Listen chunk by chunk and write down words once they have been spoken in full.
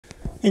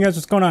Hey guys,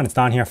 what's going on? It's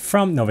Don here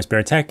from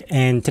Novaspirit Tech,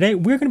 and today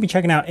we're going to be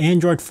checking out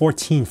Android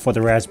 14 for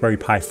the Raspberry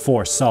Pi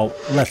 4, so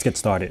let's get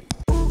started.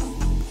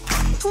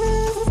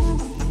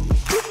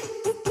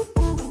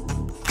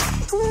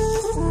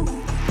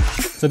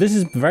 So this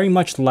is very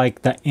much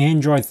like the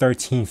Android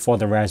 13 for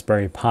the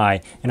Raspberry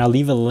Pi, and I'll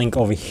leave a link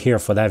over here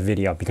for that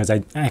video because I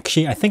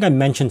think I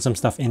mentioned some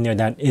stuff in there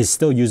that is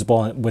still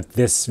usable with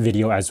this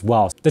video as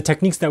well. The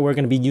techniques that we're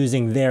going to be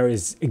using there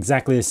is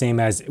exactly the same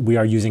as we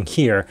are using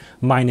here,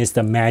 minus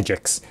the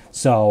magics.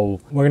 So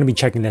we're going to be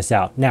checking this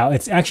out. Now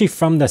it's actually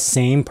from the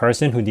same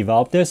person who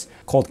developed this,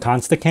 called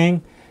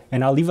Kang,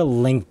 and I'll leave a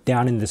link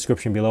down in the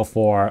description below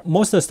for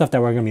most of the stuff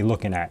that we're going to be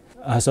looking at.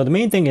 So the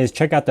main thing is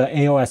check out the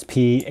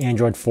AOSP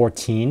Android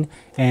 14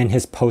 and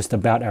his post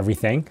about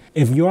everything.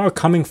 If you are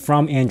coming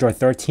from Android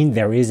 13,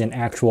 there is an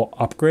actual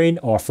upgrade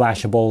or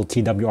flashable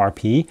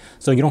TWRP.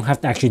 So you don't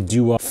have to actually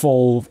do a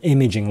full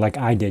imaging like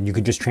I did. You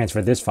could just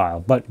transfer this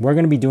file. But we're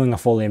going to be doing a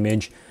full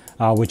image,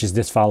 which is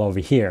this file over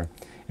here.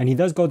 And he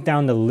does go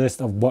down the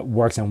list of what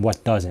works and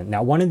what doesn't.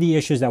 Now, one of the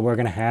issues that we're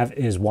going to have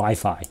is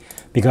Wi-Fi,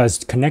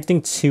 because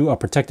connecting to a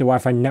protected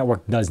Wi-Fi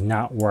network does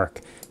not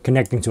work.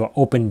 Connecting to an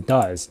open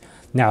does.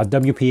 Now,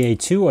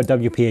 WPA2 or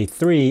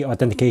WPA3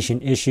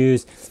 authentication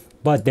issues,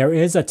 but there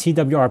is a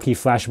TWRP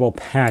flashable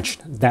patch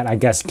that I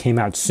guess came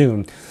out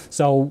soon.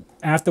 So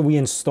after we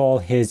install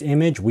his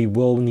image, we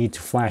will need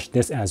to flash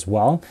this as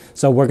well.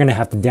 So we're going to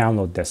have to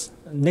download this.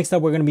 Next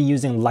up, we're going to be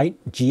using Light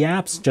G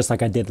apps, just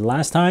like I did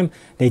last time.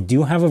 They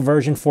do have a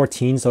version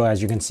 14, so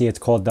as you can see, it's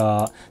called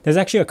there's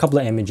actually a couple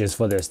of images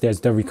for this. There's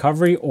the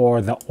recovery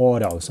or the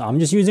auto. So I'm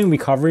just using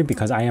recovery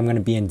because I am going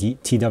to be in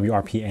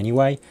TWRP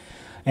anyway.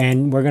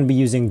 And we're going to be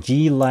using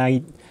G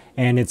Lite,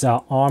 and it's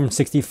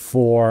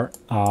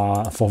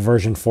ARM64 for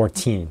version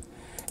 14.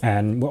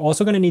 And we're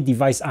also going to need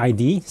device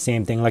ID,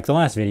 same thing like the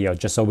last video,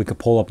 just so we could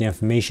pull up the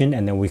information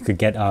and then we could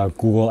get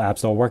Google App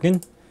Store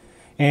working.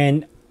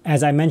 And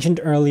as I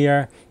mentioned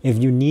earlier,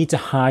 if you need to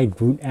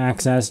hide root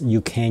access, you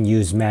can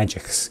use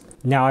magics.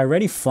 Now, I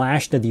already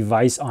flashed the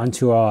device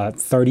onto a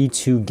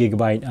 32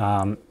 gigabyte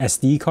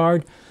SD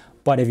card,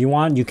 but if you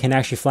want, you can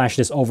actually flash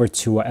this over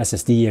to a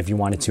SSD if you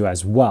wanted to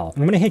as well.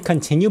 I'm going to hit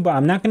continue, but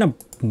I'm not going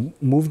to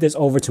move this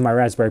over to my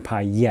Raspberry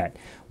Pi yet.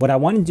 What I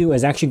want to do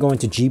is actually go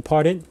into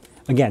Gpart.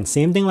 Again,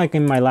 same thing like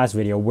in my last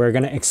video, we're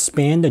going to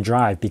expand the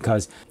drive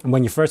because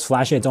when you first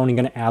flash it, it's only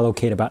going to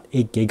allocate about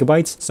 8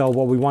 gigabytes. So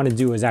what we want to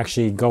do is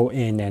actually go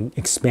in and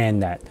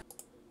expand that.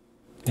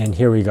 And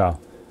here we go.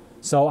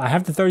 So I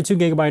have the 32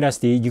 gigabyte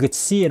SD. You could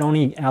see it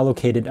only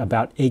allocated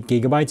about 8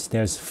 gigabytes.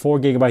 There's 4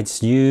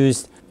 gigabytes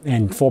used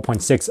and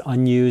 4.6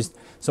 unused.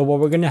 So what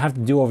we're going to have to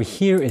do over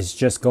here is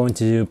just go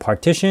into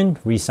partition,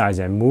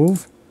 resize and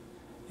move.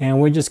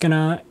 And we're just going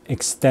to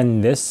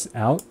extend this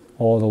out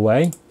all the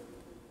way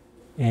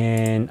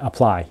and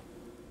apply.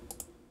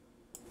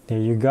 There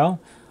you go.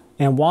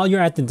 And while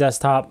you're at the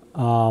desktop,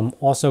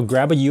 also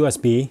grab a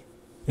USB.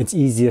 It's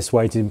easiest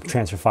way to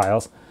transfer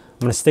files. I'm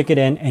going to stick it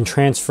in and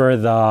transfer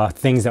the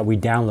things that we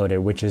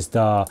downloaded, which is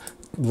the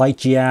Light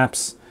G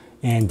apps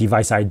and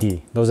device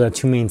ID. Those are the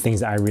two main things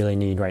that I really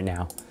need right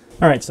now.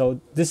 All right, so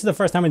this is the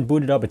first time it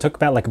booted up. It took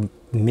about like a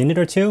minute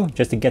or two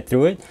just to get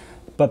through it.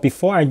 But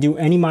before I do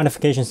any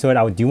modifications to it,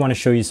 I do want to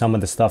show you some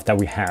of the stuff that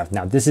we have.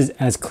 Now, this is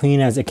as clean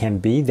as it can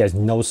be. There's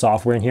no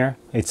software in here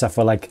except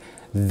for like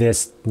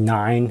this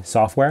 9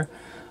 software.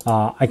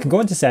 I could go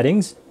into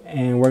settings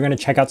and we're going to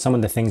check out some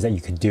of the things that you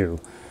could do.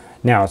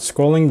 Now,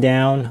 scrolling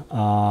down,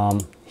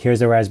 here's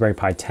the Raspberry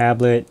Pi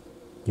tablet.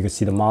 You can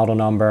see the model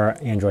number,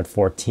 Android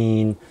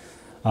 14.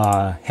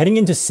 Heading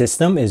into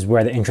system is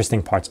where the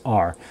interesting parts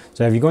are.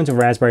 So if you go into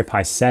Raspberry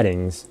Pi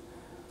settings,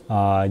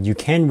 you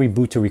can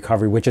reboot to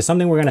recovery, which is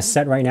something we're going to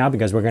set right now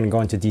because we're going to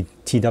go into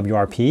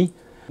TWRP.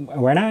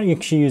 We're not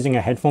actually using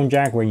a headphone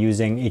jack. We're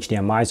using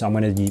HDMI. So I'm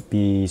going to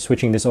be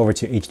switching this over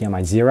to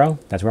HDMI 0.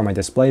 That's where my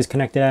display is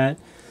connected at.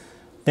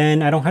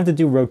 Then I don't have to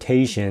do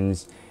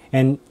rotations.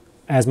 And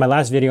as my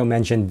last video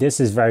mentioned, this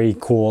is very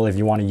cool if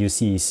you want to use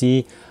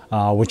CEC,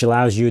 which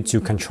allows you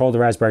to control the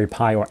Raspberry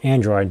Pi or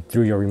Android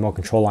through your remote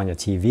control on your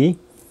TV.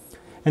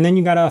 And then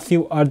you got a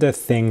few other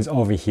things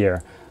over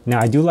here. Now,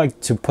 I do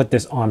like to put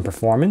this on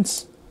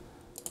performance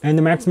and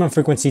the maximum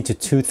frequency to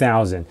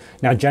 2000.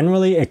 Now,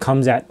 generally it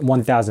comes at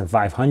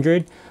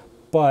 1500,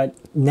 but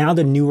now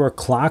the newer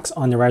clocks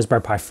on the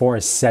Raspberry Pi 4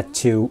 is set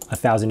to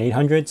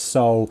 1800.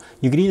 So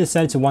you could either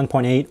set it to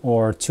 1.8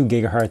 or 2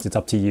 gigahertz. It's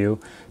up to you.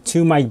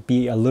 2 might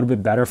be a little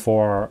bit better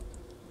for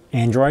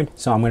Android.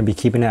 So I'm going to be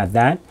keeping it at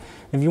that.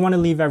 If you want to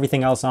leave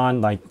everything else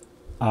on, like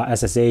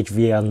SSH,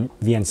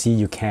 VNC,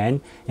 you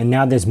can. And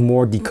now there's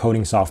more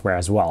decoding software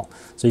as well.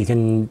 So you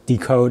can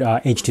decode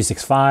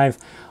H.265,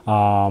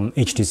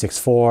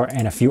 H.264,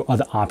 and a few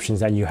other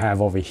options that you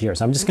have over here.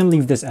 So I'm just going to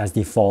leave this as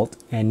default.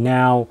 And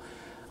now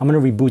I'm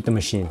going to reboot the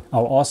machine.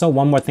 Oh, also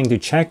one more thing to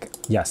check.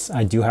 Yes,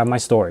 I do have my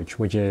storage,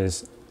 which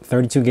is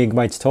 32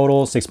 gigabytes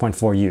total,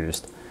 6.4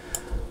 used.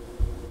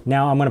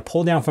 Now I'm going to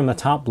pull down from the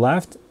top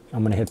left.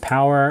 I'm going to hit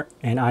power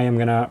and I am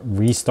going to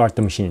restart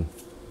the machine.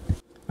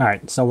 All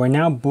right, so we're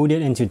now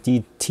booted into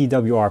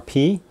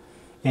TWRP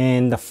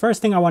And the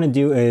first thing I want to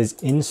do is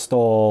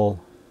install,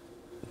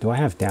 do I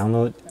have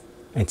download?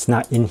 It's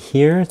not in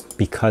here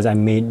because I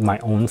made my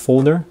own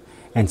folder.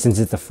 And since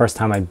it's the first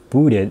time I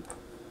booted,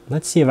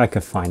 let's see if I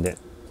could find it.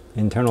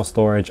 Internal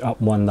storage up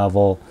one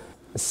level,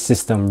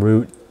 system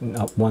root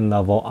up one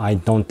level. I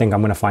don't think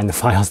I'm going to find the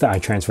files that I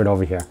transferred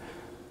over here.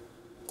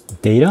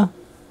 Data.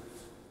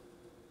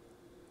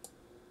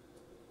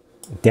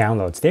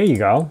 Downloads. There you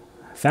go.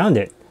 Found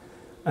it.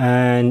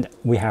 And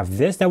we have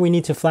this that we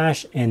need to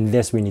flash and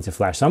this we need to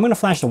flash. So I'm going to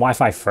flash the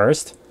Wi-Fi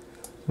first.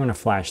 I'm going to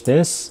flash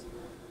this.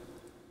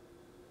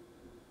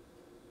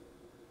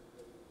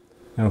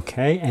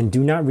 Okay, and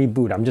do not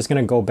reboot. I'm just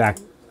going to go back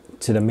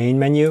to the main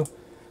menu,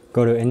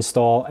 go to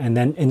install, and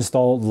then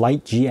install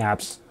Light G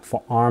apps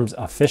for ARMS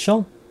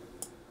official.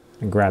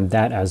 And grab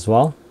that as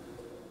well.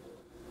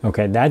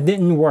 Okay, that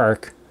didn't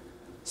work.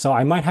 So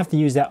I might have to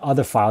use that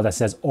other file that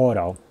says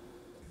auto.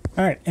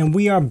 All right, and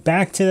we are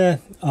back to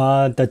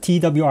the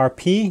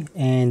TWRP,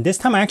 and this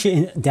time I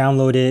actually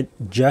downloaded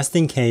just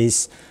in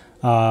case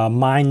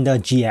Mind the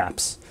G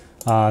apps.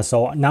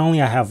 So not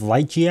only I have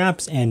Light G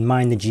apps and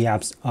Mind the G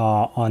apps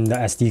on the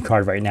SD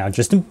card right now,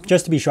 just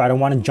to be sure. I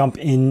don't want to jump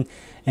in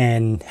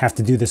and have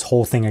to do this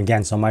whole thing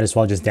again, so I might as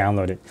well just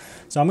download it.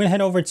 So I'm gonna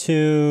head over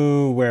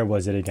to, where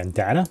was it again?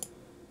 Data.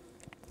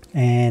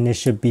 And it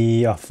should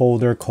be a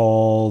folder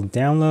called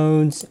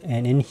downloads,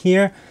 and in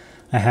here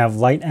I have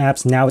Light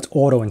apps. Now it's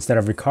auto instead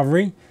of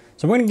recovery.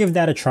 So we're gonna give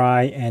that a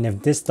try, and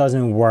if this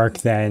doesn't work,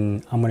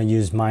 then I'm gonna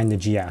use Mind the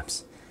G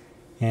apps.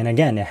 And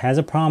again, it has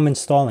a problem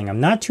installing. I'm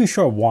not too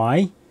sure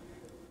why,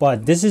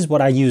 but this is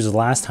what I used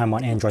last time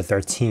on Android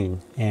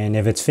 13. And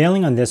if it's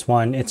failing on this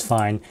one, it's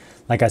fine.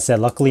 Like I said,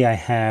 luckily I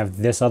have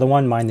this other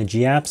one, Mind the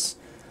G apps,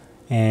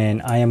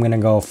 and I am gonna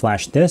go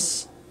flash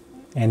this,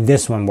 and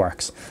this one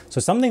works.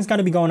 So something's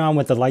gotta be going on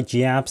with the Light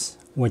G apps,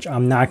 which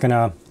I'm not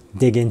gonna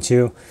dig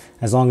into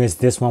as long as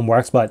this one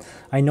works. But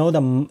I know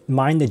the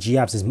Mind the G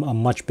apps is a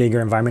much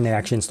bigger environment. It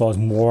actually installs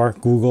more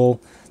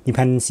Google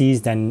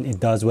dependencies than it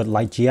does with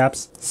Light G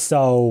apps.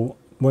 So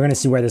we're gonna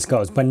see where this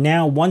goes. But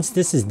now once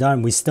this is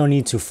done, we still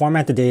need to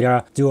format the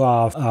data, do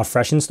a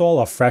fresh install,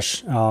 a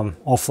fresh,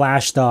 I'll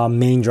flash the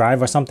main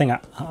drive or something.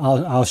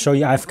 I'll show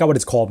you, I forgot what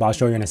it's called, but I'll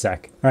show you in a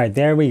sec. All right,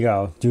 there we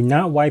go. Do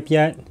not wipe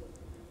yet.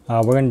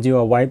 We're gonna do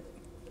a wipe.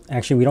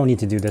 Actually, we don't need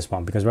to do this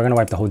one because we're gonna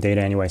wipe the whole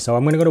data anyway. So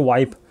I'm gonna go to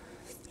wipe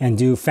and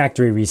do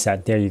factory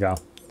reset. There you go.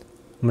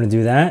 I'm gonna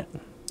do that.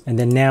 And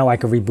then now I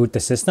can reboot the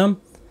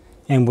system.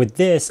 And with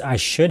this, I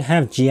should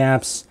have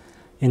GApps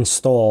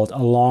installed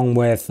along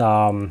with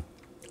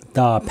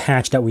the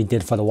patch that we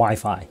did for the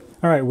Wi-Fi.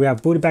 All right, we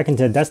have booted back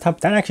into the desktop.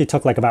 That actually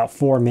took like about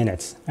 4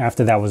 minutes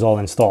after that was all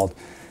installed.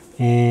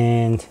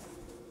 And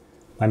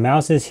my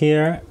mouse is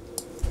here.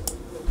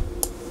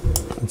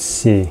 Let's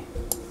see.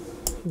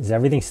 Is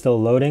everything still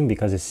loading?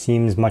 Because it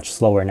seems much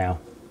slower now.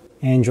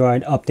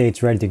 Android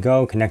updates ready to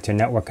go. Connect to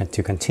network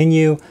to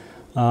continue.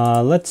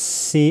 Let's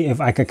see if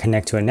I could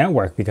connect to a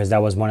network because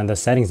that was one of the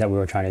settings that we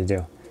were trying to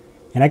do.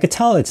 And I could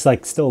tell it's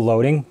like still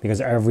loading because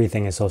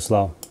everything is so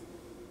slow.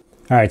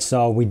 All right,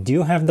 so we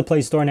do have the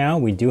Play Store now.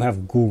 We do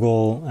have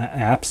Google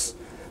apps,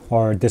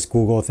 or this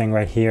Google thing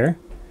right here.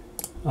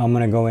 I'm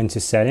gonna go into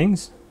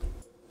settings.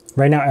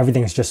 Right now,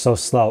 everything is just so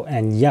slow.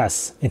 And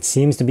yes, it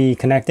seems to be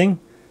connecting.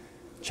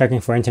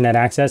 Checking for internet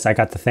access, I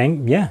got the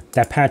thing. Yeah,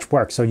 that patch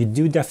works. So you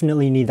do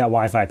definitely need that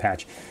Wi-Fi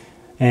patch.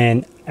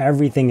 And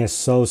everything is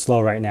so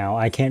slow right now.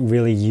 I can't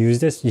really use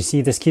this. You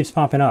see, this keeps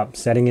popping up.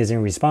 Setting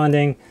isn't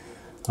responding.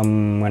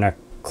 I'm gonna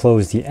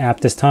close the app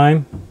this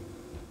time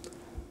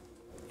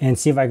and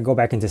see if I can go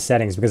back into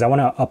settings because I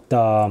wanna up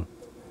the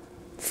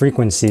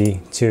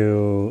frequency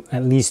to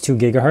at least 2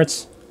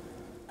 gigahertz.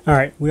 All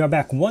right, we are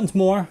back once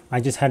more. I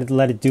just had to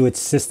let it do its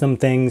system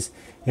things.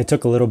 It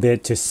took a little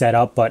bit to set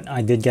up, but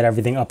I did get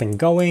everything up and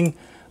going,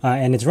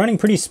 and it's running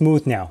pretty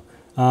smooth now.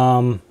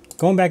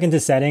 Going back into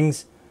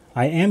settings,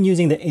 I am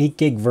using the 8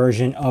 gig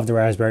version of the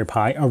Raspberry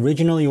Pi.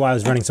 Originally, why I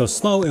was running so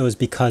slow, it was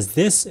because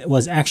this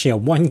was actually a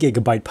 1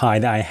 gigabyte Pi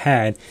that I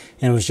had,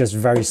 and it was just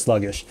very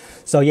sluggish.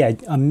 So yeah,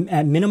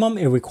 at minimum,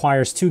 it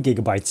requires 2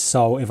 gigabytes.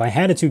 So if I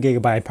had a 2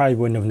 gigabyte, I probably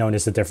wouldn't have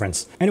noticed the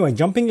difference. Anyway,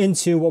 jumping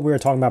into what we were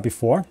talking about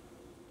before,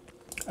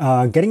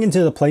 getting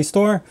into the Play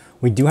Store,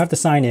 we do have to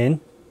sign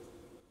in.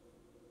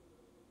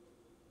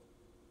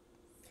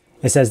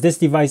 It says this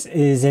device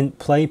isn't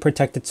Play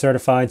Protected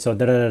certified, so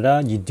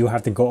you do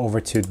have to go over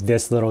to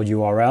this little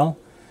URL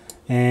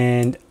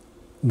and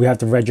we have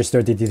to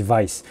register the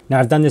device.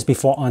 Now I've done this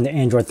before on the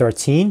Android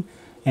 13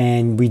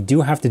 and we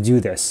do have to do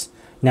this.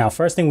 Now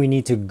first thing we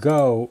need to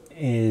go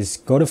is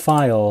go to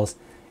files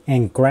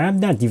and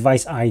grab that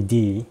device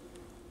ID,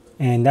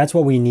 and that's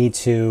what we need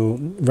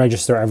to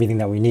register everything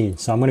that we need.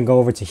 So I'm gonna go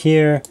over to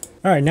here.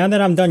 All right, now that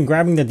I'm done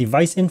grabbing the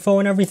device info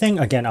and everything,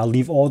 again, I'll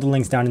leave all the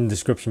links down in the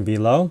description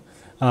below.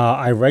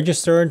 I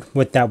registered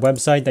with that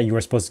website that you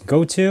were supposed to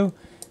go to,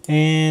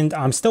 and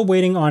I'm still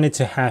waiting on it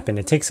to happen.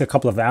 It takes a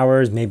couple of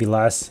hours, maybe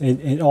less.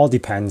 It all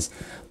depends.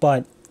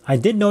 But I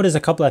did notice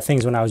a couple of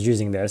things when I was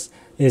using this,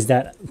 is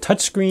that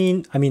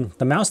touchscreen, I mean,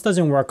 the mouse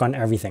doesn't work on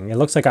everything. It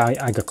looks like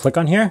I could click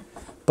on here,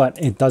 but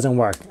it doesn't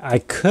work. I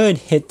could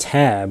hit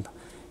tab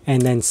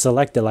and then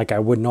select it like I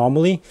would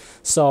normally.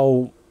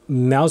 So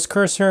mouse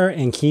cursor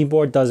and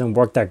keyboard doesn't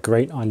work that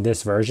great on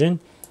this version.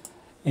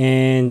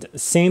 And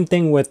same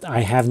thing with,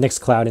 I have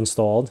Nextcloud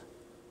installed.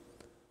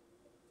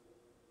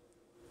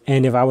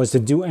 And if I was to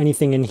do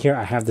anything in here,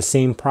 I have the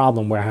same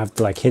problem where I have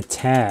to like hit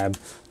tab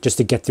just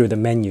to get through the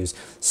menus.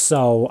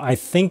 So I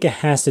think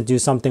it has to do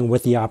something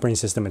with the operating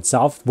system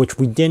itself, which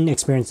we didn't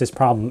experience this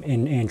problem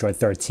in Android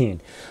 13.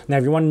 Now,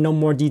 if you want to know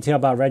more detail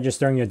about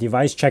registering your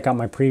device, check out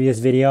my previous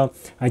video.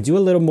 I do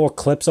a little more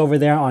clips over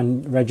there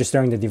on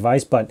registering the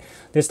device, but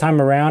this time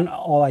around,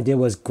 all I did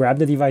was grab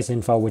the device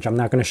info, which I'm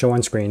not going to show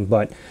on screen,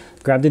 but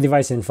grab the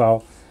device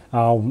info.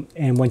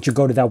 And once you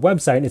go to that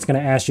website, it's going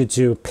to ask you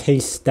to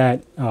paste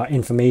that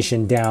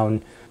information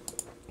down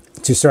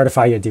to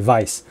certify your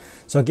device.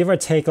 So give or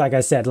take, like I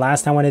said,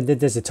 last time when I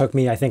did this, it took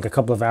me, I think, a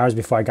couple of hours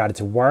before I got it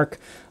to work.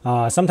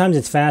 Sometimes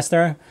it's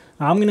faster.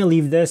 I'm going to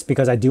leave this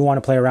because I do want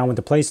to play around with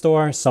the Play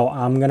Store. So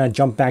I'm going to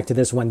jump back to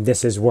this when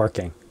this is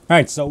working. All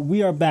right, so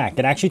we are back.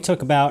 It actually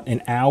took about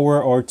an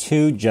hour or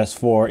two just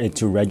for it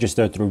to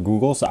register through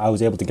Google. So I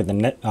was able to get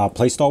the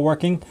Play Store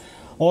working.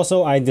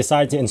 Also, I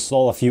decided to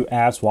install a few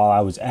apps while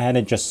I was at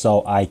it just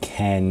so I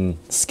can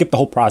skip the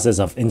whole process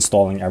of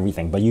installing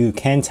everything. But you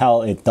can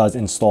tell it does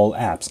install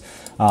apps.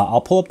 I'll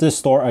pull up the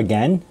store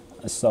again.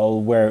 So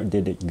where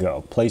did it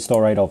go? Play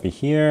Store right over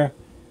here.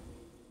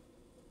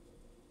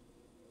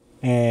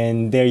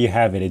 And there you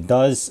have it. It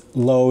does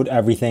load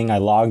everything. I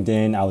logged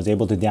in. I was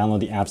able to download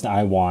the apps that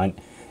I want.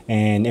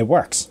 And it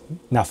works.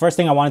 Now, first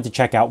thing I wanted to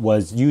check out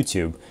was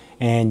YouTube.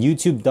 And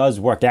YouTube does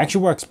work. It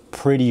actually works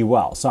pretty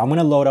well. So I'm going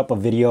to load up a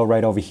video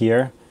right over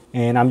here.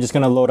 And I'm just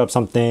going to load up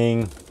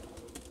something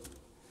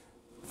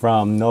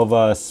from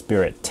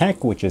Novaspirit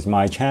Tech, which is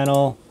my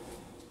channel.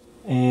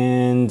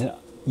 And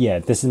yeah,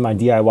 this is my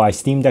DIY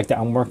Steam Deck that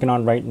I'm working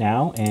on right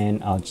now.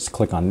 And I'll just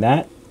click on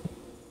that.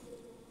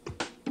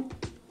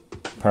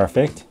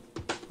 Perfect.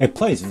 It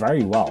plays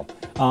very well.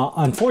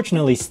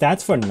 Unfortunately,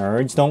 Stats for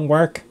Nerds don't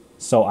work.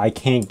 So I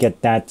can't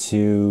get that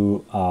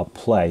to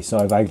play.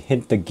 So if I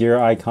hit the gear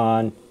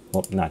icon,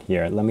 well, not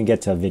here. Let me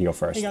get to a video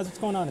first. Hey guys, what's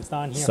going on? It's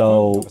Don here from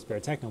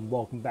Novaspirit Tech, and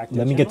welcome back to the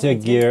channel. Let me get to a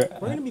gear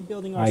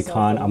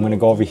icon. I'm going to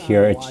go over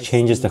here. It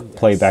changes the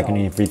playback and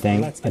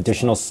everything.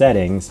 Additional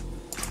settings.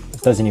 It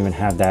doesn't even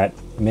have that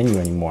menu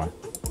anymore.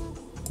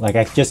 Like,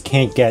 I just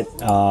can't get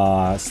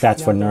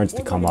Stats for Nerds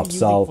to come up.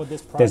 So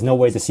there's no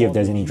way to see if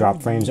there's any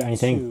drop frames or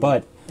anything.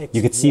 But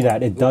you can see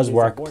that it does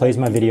work, plays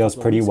my videos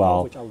pretty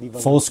well,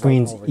 full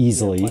screens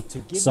easily.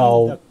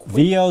 So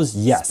videos,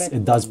 yes,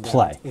 it does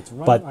play,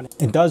 but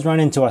it does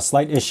run into a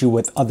slight issue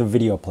with other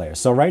video players.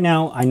 So right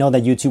now, I know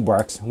that YouTube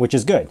works, which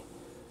is good.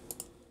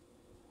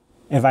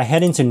 If I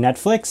head into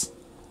Netflix,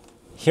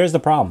 here's the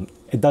problem.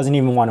 It doesn't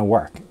even want to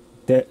work.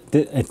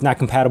 It's not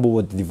compatible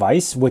with the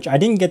device, which I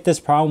didn't get this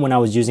problem when I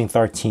was using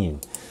 13.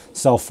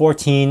 So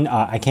 14,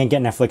 I can't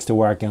get Netflix to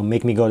work. It'll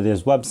make me go to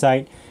this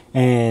website,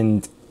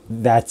 and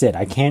that's it.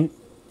 I can't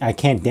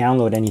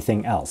download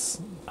anything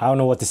else. I don't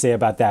know what to say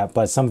about that,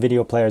 but some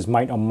video players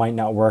might or might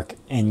not work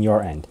in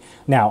your end.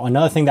 Now,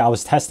 another thing that I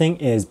was testing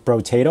is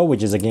Brotato,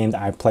 which is a game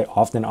that I play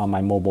often on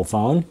my mobile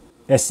phone.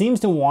 It seems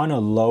to want to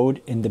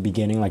load in the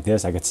beginning like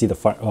this. I could see the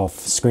front of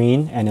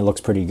screen and it looks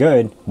pretty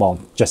good. Well,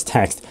 just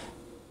text.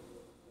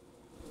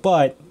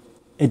 But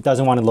it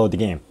doesn't want to load the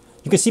game.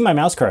 You can see my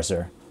mouse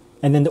cursor,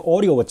 and then the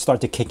audio would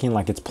start to kick in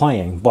like it's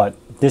playing, but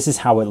this is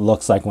how it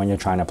looks like when you're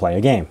trying to play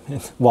a game.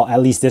 Well,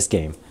 at least this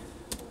game.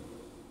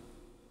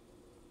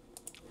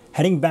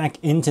 Heading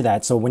back into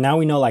that, so now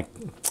we know like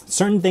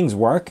certain things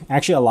work.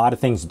 Actually, a lot of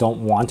things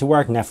don't want to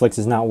work. Netflix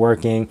is not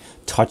working.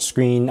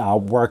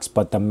 Touchscreen works,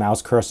 but the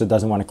mouse cursor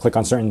doesn't want to click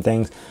on certain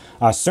things.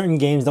 Certain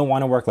games don't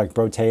want to work, like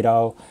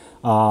Brotato.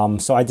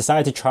 So I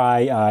decided to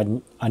try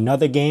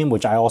another game,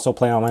 which I also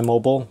play on my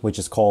mobile, which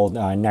is called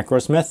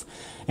Necrosmith.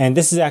 And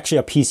this is actually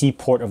a PC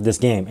port of this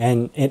game,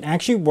 and it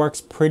actually works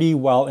pretty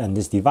well in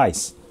this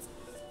device.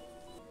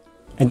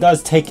 It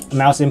does take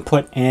mouse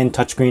input and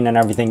touchscreen and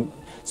everything,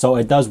 so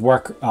it does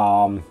work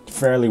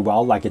fairly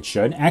well, like it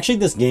should. Actually,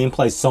 this game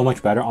plays so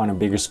much better on a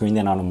bigger screen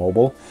than on a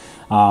mobile.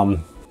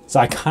 So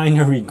I kind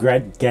of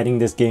regret getting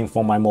this game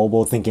for my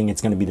mobile, thinking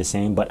it's going to be the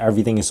same, but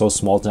everything is so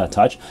small to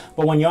touch.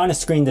 But when you're on a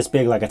screen this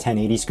big, like a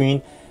 1080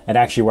 screen, it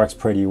actually works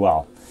pretty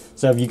well.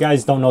 So if you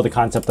guys don't know the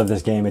concept of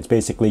this game, it's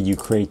basically you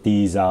create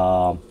these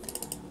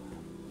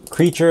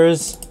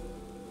creatures,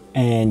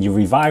 and you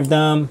revive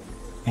them,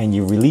 and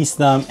you release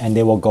them, and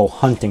they will go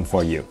hunting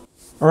for you.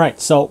 All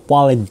right, so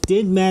while it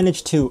did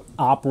manage to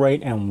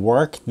operate and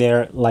work,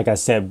 there, like I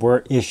said,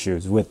 were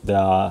issues with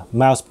the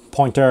mouse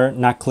pointer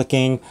not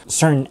clicking,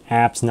 certain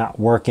apps not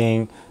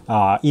working,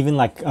 even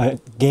like a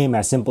game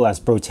as simple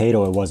as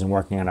Brotato, it wasn't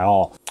working at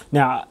all.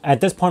 Now,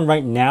 at this point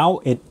right now,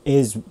 it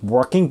is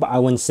working, but I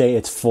wouldn't say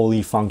it's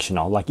fully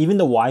functional. Like even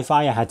the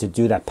Wi-Fi, I had to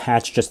do that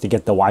patch just to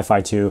get the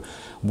Wi-Fi to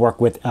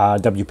work with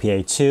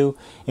WPA2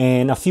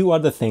 and a few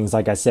other things,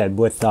 like I said,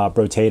 with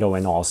Brotato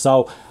and all.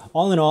 So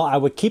all in all, I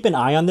would keep an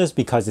eye on this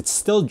because it's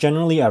still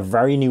generally a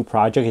very new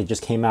project. It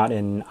just came out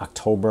in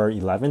October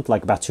 11th,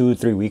 like about 2 or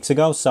 3 weeks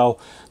ago. So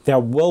there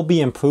will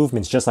be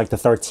improvements just like the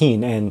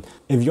 13. And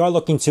if you're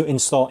looking to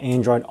install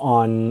Android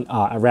on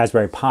a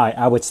Raspberry Pi,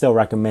 I would still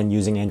recommend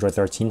using Android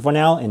 13 for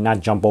now and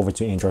not jump over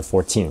to Android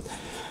 14.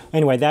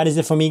 Anyway, that is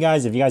it for me,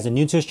 guys. If you guys are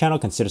new to this channel,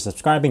 consider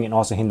subscribing and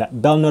also hitting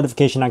that bell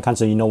notification icon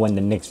so you know when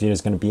the next video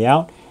is going to be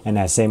out. And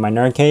as I say in my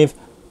nerd cave,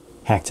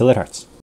 hack till it hurts.